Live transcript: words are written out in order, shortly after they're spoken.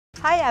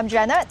Hi, I'm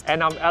Janet.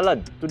 And I'm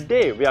Alan.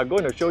 Today, we are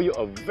going to show you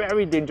a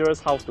very dangerous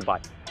house to buy.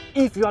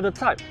 If you are the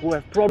type who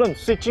have problems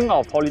switching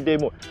off holiday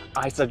mode,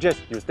 I suggest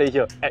you stay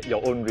here at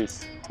your own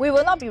risk. We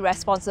will not be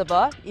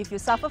responsible if you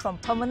suffer from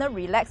permanent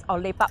relax or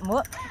lepak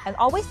mode and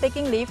always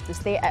taking leave to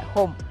stay at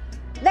home.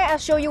 Let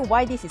us show you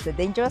why this is a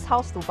dangerous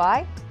house to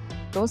buy.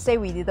 Don't say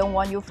we didn't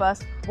warn you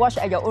first. Watch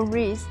at your own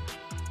risk.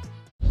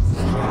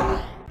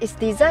 It's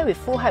designed with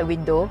full height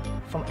window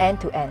from end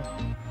to end.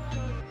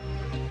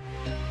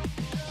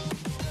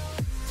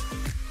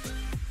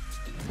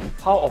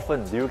 How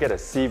often do you get a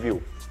sea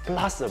view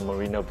plus a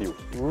marina view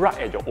right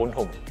at your own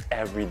home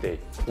every day?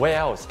 Where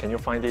else can you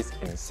find this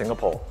in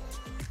Singapore?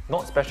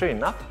 Not special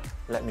enough?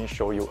 Let me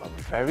show you a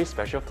very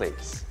special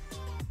place.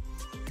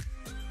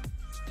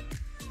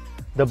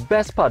 The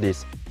best part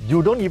is,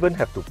 you don't even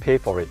have to pay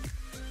for it.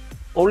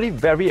 Only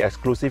very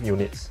exclusive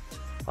units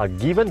are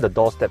given the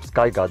doorstep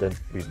sky garden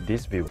with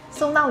this view.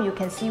 So now you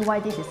can see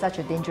why this is such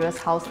a dangerous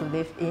house to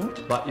live in.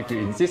 But if you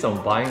insist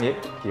on buying it,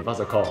 give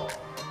us a call.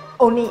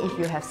 Only if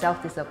you have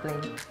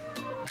self-discipline.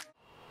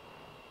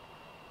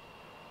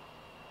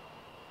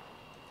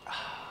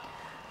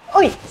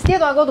 Oi, still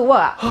don't go to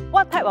work?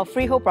 What type of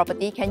freehold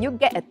property can you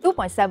get at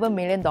 $2.7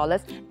 million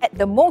at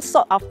the most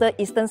sought-after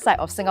eastern side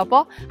of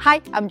Singapore? Hi,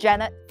 I'm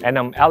Janet. And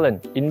I'm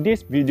Alan. In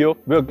this video,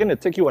 we're going to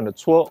take you on a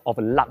tour of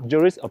a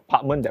luxurious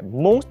apartment that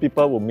most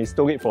people will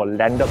mistake it for a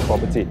landed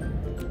property.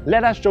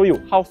 Let us show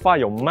you how far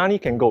your money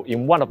can go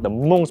in one of the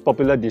most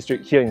popular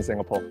districts here in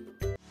Singapore.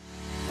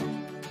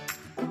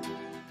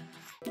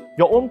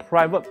 Your own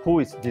private pool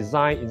is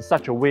designed in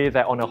such a way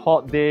that on a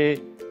hot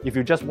day, if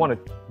you just want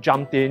to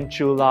jump in,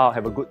 chill out,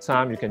 have a good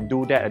time, you can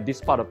do that at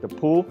this part of the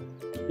pool.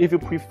 If you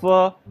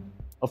prefer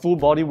a full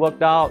body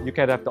workout, you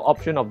can have the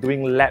option of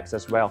doing laps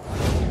as well.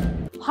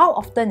 How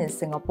often in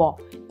Singapore,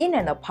 in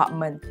an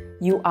apartment,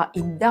 you are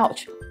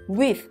indulged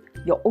with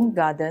your own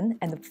garden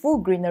and the full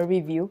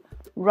greenery view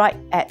right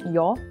at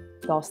your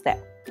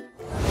doorstep?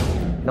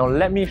 Now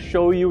let me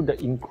show you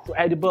the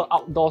incredible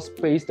outdoor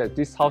space that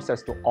this house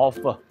has to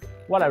offer.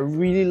 What I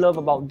really love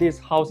about this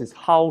house is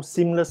how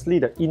seamlessly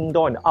the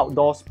indoor and the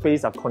outdoor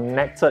space are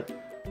connected.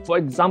 For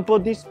example,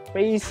 this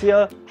space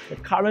here, the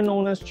current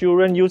owner's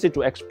children use it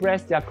to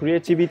express their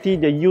creativity.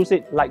 They use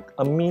it like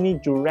a mini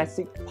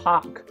Jurassic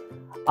Park.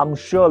 I'm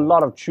sure a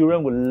lot of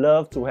children would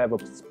love to have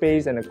a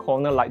space and a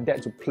corner like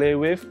that to play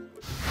with.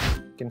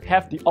 You can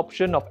have the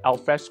option of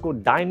alfresco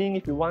dining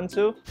if you want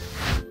to.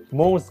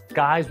 Most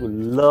guys would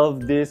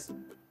love this.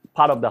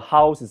 Part of the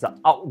house is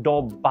an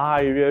outdoor bar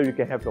area. You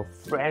can have your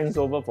friends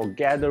over for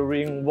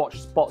gathering,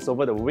 watch sports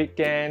over the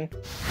weekend,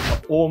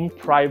 your own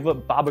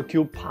private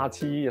barbecue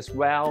party as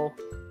well.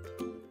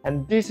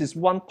 And this is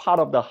one part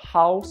of the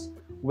house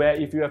where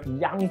if you have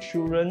young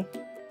children,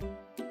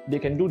 they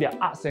can do their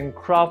arts and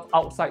crafts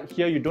outside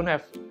here. You don't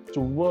have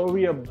to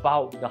worry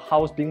about the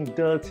house being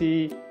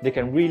dirty. They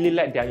can really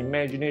let their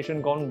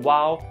imagination go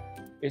wild.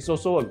 It's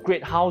also a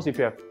great house if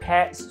you have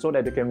pets so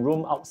that they can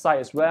roam outside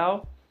as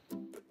well.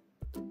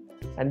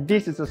 And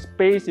this is a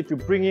space if you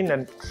bring in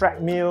a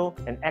treadmill,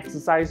 an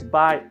exercise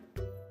bike,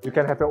 you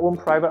can have your own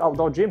private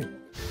outdoor gym.